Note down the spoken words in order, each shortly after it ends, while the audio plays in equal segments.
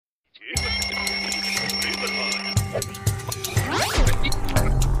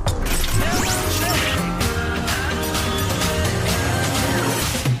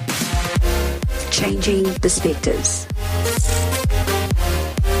Changing Perspectives.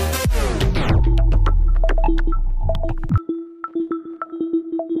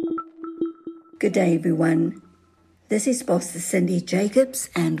 Good day, everyone. This is Pastor Cindy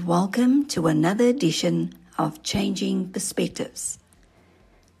Jacobs, and welcome to another edition of Changing Perspectives.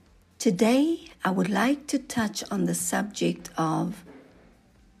 Today, I would like to touch on the subject of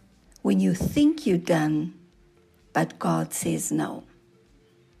when you think you're done, but God says no.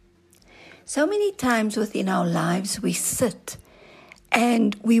 So many times within our lives, we sit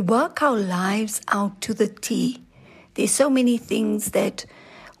and we work our lives out to the T. There's so many things that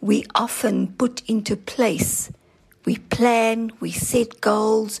we often put into place. We plan, we set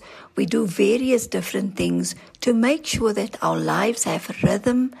goals, we do various different things to make sure that our lives have a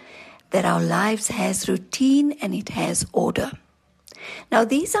rhythm, that our lives has routine and it has order. Now,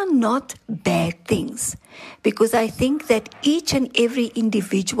 these are not bad things, because I think that each and every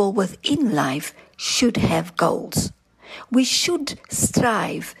individual within life should have goals. We should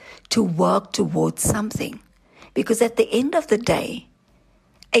strive to work towards something, because at the end of the day,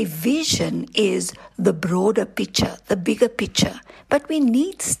 a vision is the broader picture, the bigger picture, but we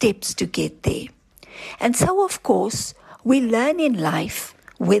need steps to get there. And so, of course, we learn in life,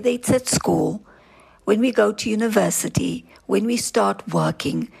 whether it's at school, when we go to university, when we start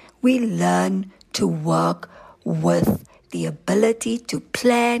working, we learn to work with the ability to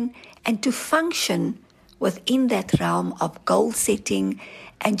plan and to function within that realm of goal setting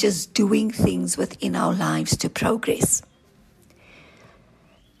and just doing things within our lives to progress.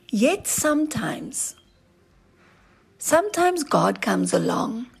 Yet sometimes God comes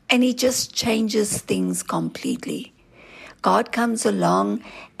along and He just changes things completely. God comes along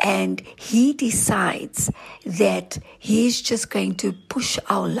and He decides that He's just going to push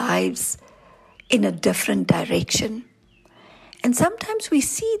our lives in a different direction. And sometimes we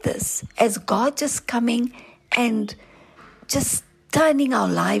see this as God just coming and just turning our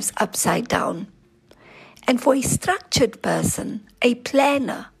lives upside down. And for a structured person, a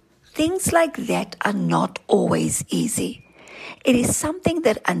planner, things like that are not always easy. It is something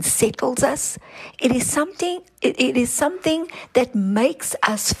that unsettles us. It is something that makes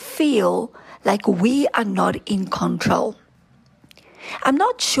us feel like we are not in control. I'm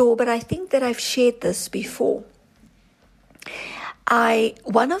not sure, but I think that I've shared this before.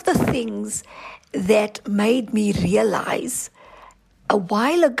 One of the things that made me realize a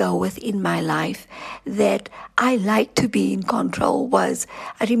while ago within my life that I like to be in control was,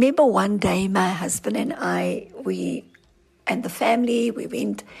 I remember one day my husband and I, and the family, we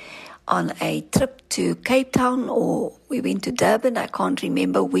went on a trip to Cape Town, or we went to Durban. I can't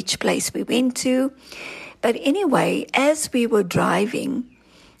remember which place we went to. But anyway, as we were driving,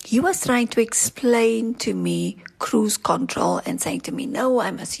 he was trying to explain to me cruise control and saying to me, no,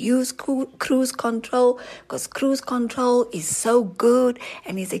 I must use cruise control because cruise control is so good.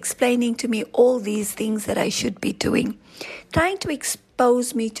 And he's explaining to me all these things that I should be doing, trying to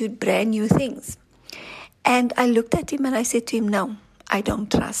expose me to brand new things. And I looked at him and I said to him, no, I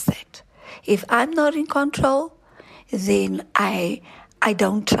don't trust that. If I'm not in control, then I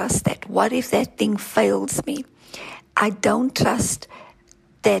don't trust that. What if that thing fails me? I don't trust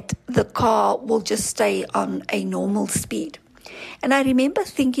that the car will just stay on a normal speed. And I remember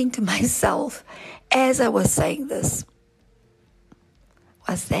thinking to myself as I was saying this,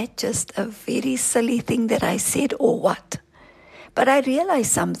 was that just a very silly thing that I said or what? But I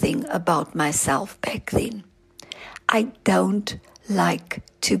realized something about myself back then. I don't like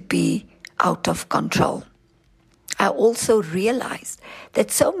to be out of control. I also realized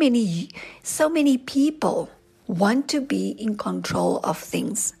that so many people want to be in control of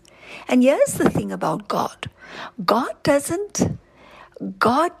things. And here's the thing about God. God doesn't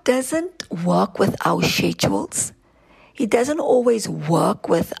work with our schedules. He doesn't always work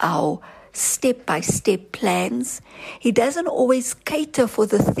with our step-by-step plans. He doesn't always cater for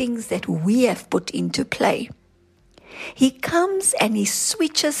the things that we have put into play. He comes and He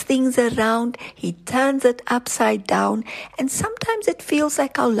switches things around. He turns it upside down. And sometimes it feels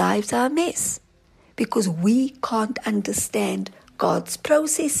like our lives are a mess because we can't understand God's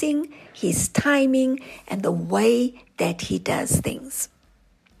processing, His timing, and the way that He does things.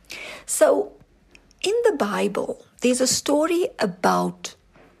 So in the Bible, there's a story about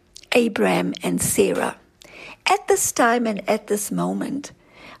Abraham and Sarah. At this time and at this moment,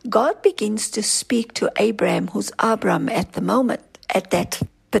 God begins to speak to Abraham, who's Abram at the moment, at that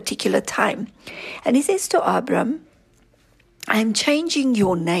particular time. And He says to Abram, I'm changing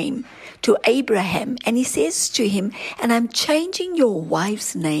your name to Abraham. And he says to him, and I'm changing your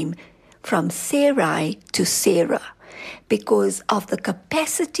wife's name from Sarai to Sarah because of the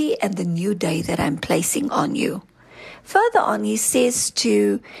capacity and the new day that I'm placing on you. Further on, he says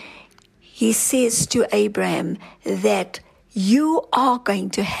to Abraham that you are going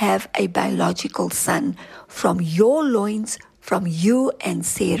to have a biological son from your loins, from you and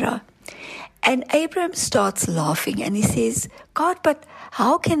Sarah. And Abraham starts laughing and he says, God, but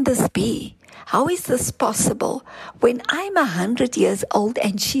how can this be? How is this possible? When I'm 100 years old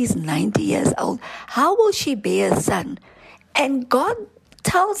and she's 90 years old, how will she bear a son? And God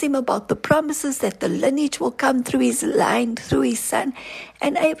tells him about the promises that the lineage will come through his line, through his son.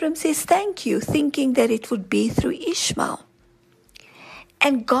 And Abraham says, thank you, thinking that it would be through Ishmael.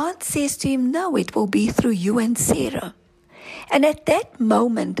 And God says to him, no, it will be through you and Sarah. And at that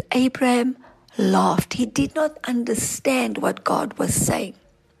moment, Abraham laughed. He did not understand what God was saying.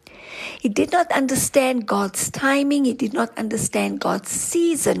 He did not understand God's timing. He did not understand God's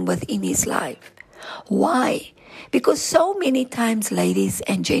season within his life. Why? Because so many times, ladies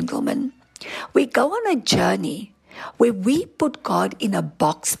and gentlemen, we go on a journey where we put God in a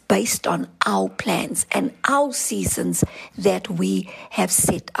box based on our plans and our seasons that we have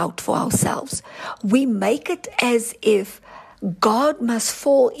set out for ourselves. We make it as if God must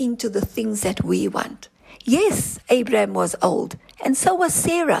fall into the things that we want. Yes, Abraham was old, and so was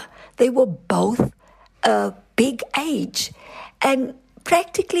Sarah. They were both a big age. And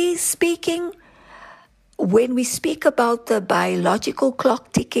practically speaking, when we speak about the biological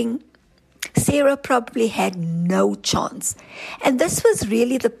clock ticking, Sarah probably had no chance. And this was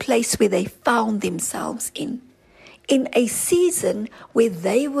really the place where they found themselves in a season where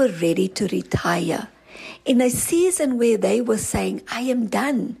they were ready to retire, in a season where they were saying, I am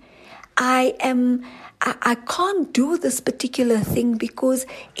done. I can't do this particular thing because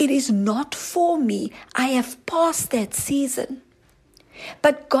it is not for me. I have passed that season.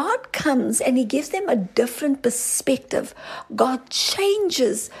 But God comes and he gives them a different perspective. God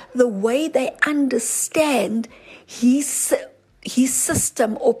changes the way they understand his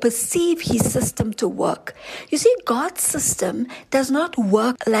system or perceive his system to work. You see, God's system does not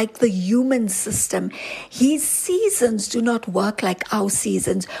work like the human system. His seasons do not work like our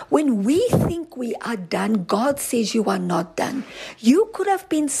seasons. When we think we are done, God says you are not done. You could have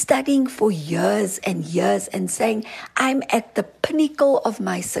been studying for years and years and saying, I'm at the pinnacle of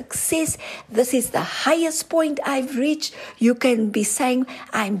my success. This is the highest point I've reached. You can be saying,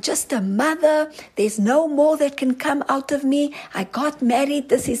 I'm just a mother. There's no more that can come out of me. I got married.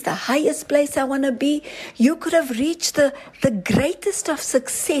 This is the highest place I want to be. You could have reached the greatest of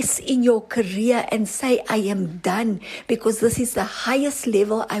success in your career and say, I am done because this is the highest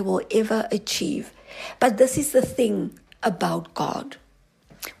level I will ever achieve. But this is the thing about God.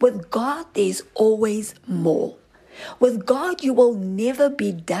 With God, there's always more. With God, you will never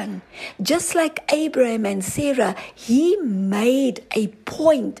be done. Just like Abraham and Sarah, he made a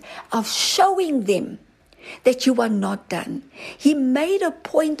point of showing them that you are not done. He made a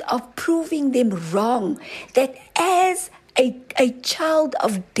point of proving them wrong, that as a child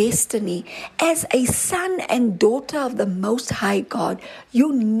of destiny, as a son and daughter of the Most High God,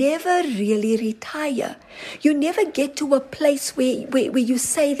 you never really retire. You never get to a place where you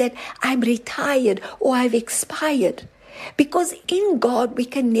say that I'm retired or I've expired. Because in God, we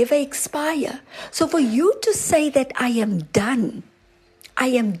can never expire. So for you to say that I am done,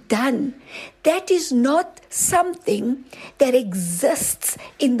 that is not something that exists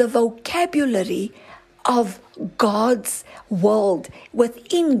in the vocabulary of God's world,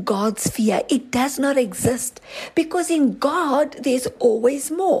 within God's sphere. It does not exist because in God there's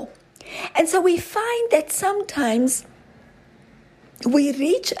always more. And so we find that sometimes we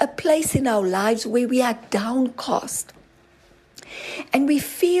reach a place in our lives where we are downcast. And we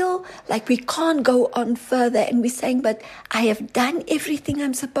feel like we can't go on further, and we're saying, but I have done everything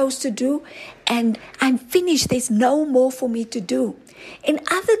I'm supposed to do and I'm finished. There's no more for me to do. In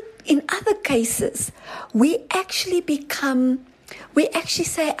other cases, we actually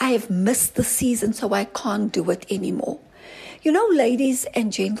say, I have missed the season, so I can't do it anymore. You know, ladies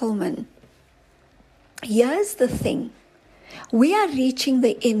and gentlemen, here's the thing. We are reaching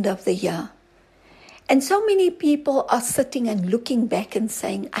the end of the year. And so many people are sitting and looking back and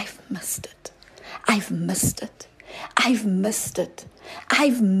saying, I've missed it. I've missed it. I've missed it.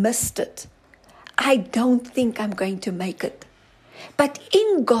 I've missed it. I don't think I'm going to make it. But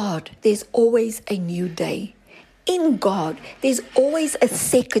in God, there's always a new day. In God, there's always a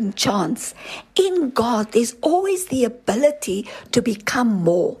second chance. In God, there's always the ability to become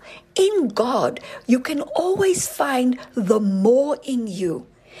more. In God, you can always find the more in you.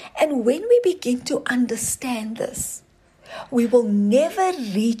 And when we begin to understand this, we will never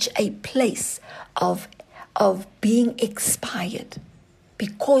reach a place of being expired,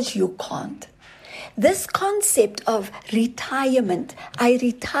 because you can't. This concept of retirement, I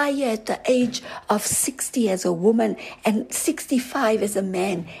retire at the age of 60 as a woman and 65 as a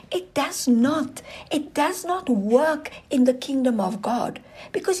man, it does not work in the kingdom of God.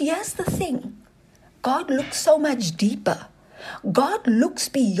 Because here's the thing, God looks so much deeper. God looks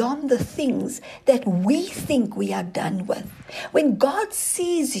beyond the things that we think we are done with. When God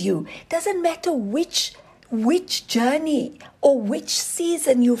sees you, doesn't matter which journey or which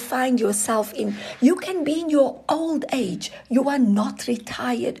season you find yourself in. You can be in your old age. You are not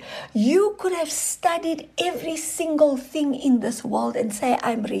retired. You could have studied every single thing in this world and say,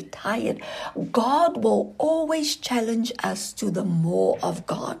 I'm retired. God will always challenge us to the more of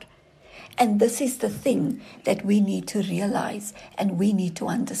God. And this is the thing that we need to realize and we need to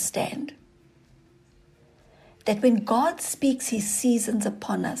understand. That when God speaks his seasons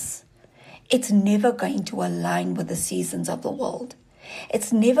upon us, it's never going to align with the seasons of the world.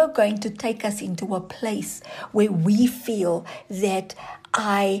 It's never going to take us into a place where we feel that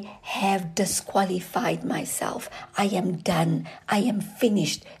I have disqualified myself. I am done. I am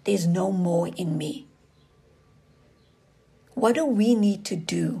finished. There's no more in me. What do we need to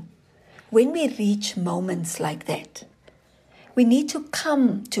do when we reach moments like that? We need to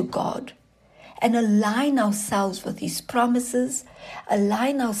come to God and align ourselves with his promises,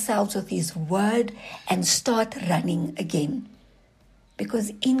 align ourselves with his word, and start running again.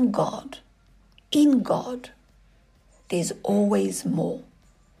 Because in God, there's always more,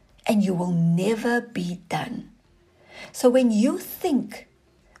 and you will never be done. So when you think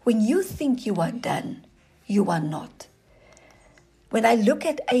you are done, you are not. When I look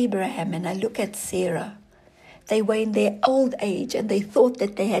at Abraham and I look at Sarah, they were in their old age and they thought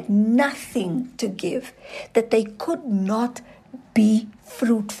that they had nothing to give, that they could not be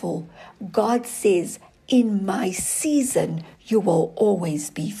fruitful. God says, in my season, you will always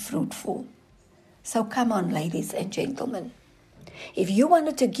be fruitful. So come on, ladies and gentlemen. If you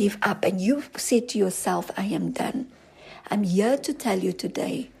wanted to give up and you said to yourself, I am done, I'm here to tell you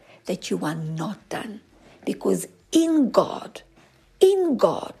today that you are not done. Because in God,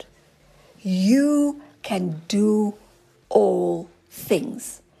 you can do all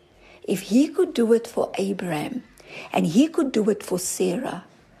things. If he could do it for Abraham and he could do it for Sarah,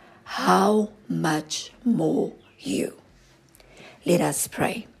 how much more you? Let us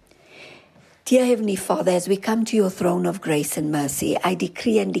pray. Dear Heavenly Father, as we come to your throne of grace and mercy, I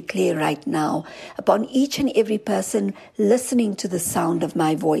decree and declare right now upon each and every person listening to the sound of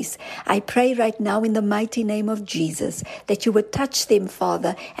my voice. I pray right now in the mighty name of Jesus that you would touch them,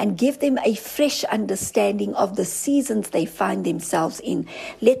 Father, and give them a fresh understanding of the seasons they find themselves in.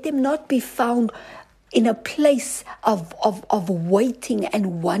 Let them not be found in a place of waiting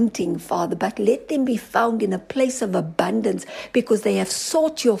and wanting, Father, but let them be found in a place of abundance because they have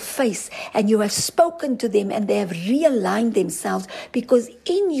sought your face and you have spoken to them and they have realigned themselves, because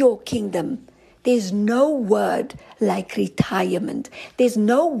in your kingdom, there's no word like retirement. There's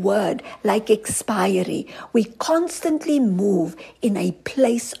no word like expiry. We constantly move in a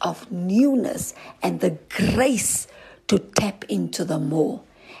place of newness and the grace to tap into the more.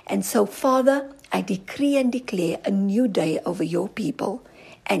 And so, Father, I decree and declare a new day over your people.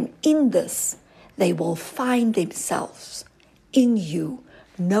 And in this, they will find themselves in you,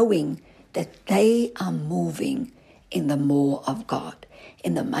 knowing that they are moving in the more of God.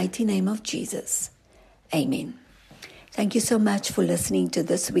 In the mighty name of Jesus, amen. Thank you so much for listening to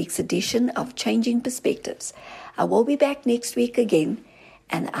this week's edition of Changing Perspectives. I will be back next week again,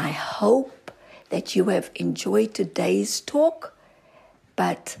 and I hope that you have enjoyed today's talk.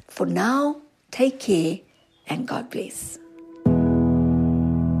 But for now, take care and God bless.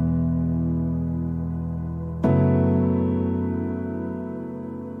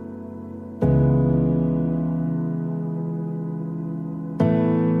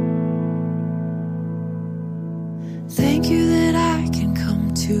 Thank you that I can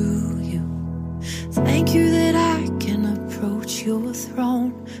come to you. Thank you that I can approach your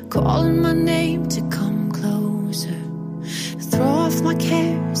throne, calling my name to come closer. Throw off my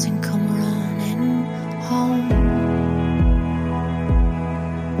cares and come running home.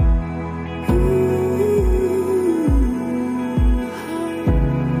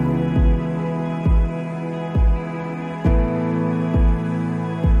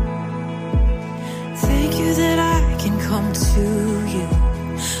 Thank you that I to you.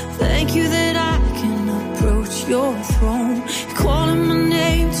 Thank you that I can approach your throne. You're calling my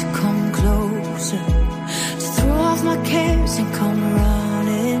name to come closer, to throw off my cares and come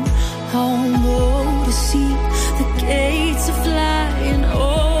running home. Oh, to see the gates are flying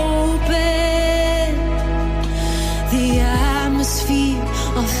open, the atmosphere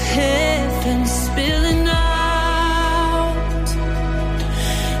of heaven spilling out.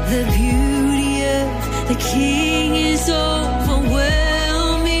 The beauty of the King is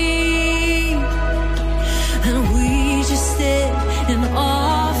overwhelming, and we just stand in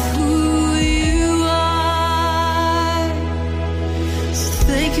awe of who you are. So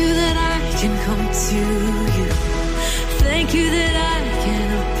thank you that I can come to you. Thank you that I can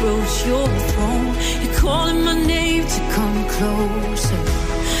approach your throne. You're calling my name to come closer,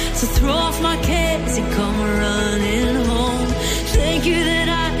 to throw off my cares and come running home. Thank you that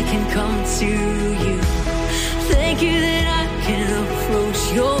I can come to you. Thank you that I can approach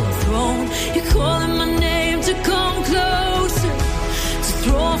your throne. You're calling my name to come closer, to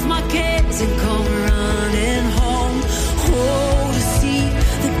throw off my cares and come running home. Oh, to see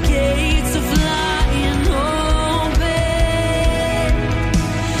the gates of flying open,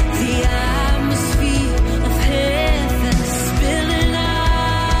 the atmosphere of heaven spilling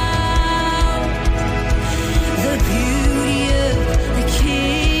out. The beauty of the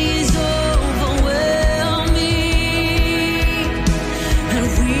King is overwhelming, and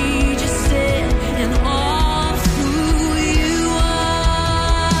we just stand in awe of who you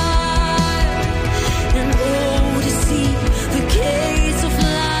are. And oh, to see the gates of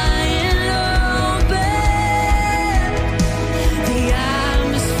flying open, the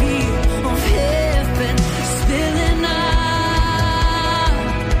atmosphere of heaven spilling out.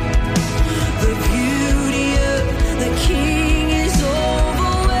 The beauty of the King is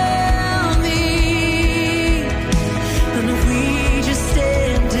overwhelming, and we just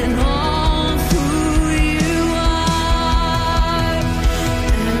stand in awe of who you are.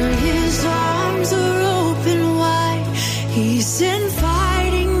 And his arms are open wide, he's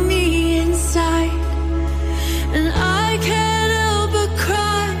inviting me inside, and I can't help but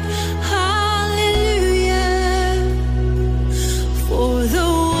cry, hallelujah, for the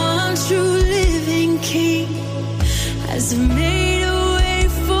one true living King has made a way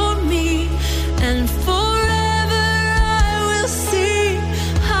for me, and forever I will sing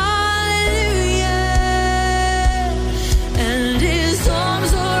hallelujah. And his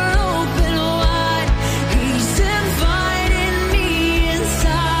arms are open wide, he's inviting me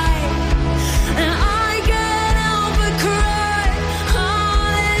inside, and I can't help but cry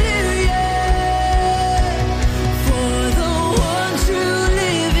hallelujah, for the one true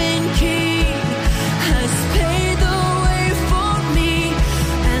living King has paid the way for me,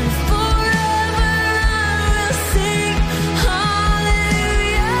 and forever I will sing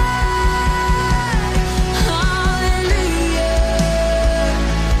hallelujah, hallelujah,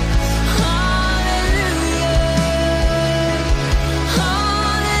 hallelujah,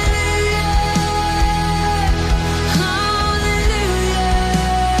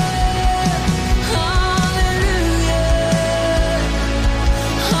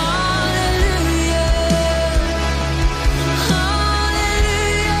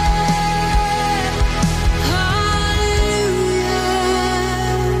 hallelujah.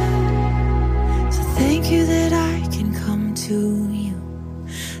 So thank you that I can come to you.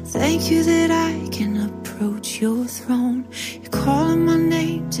 Thank you that I can approach your throne. You're calling my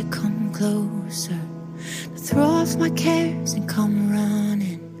name to come closer, to throw off my cares and come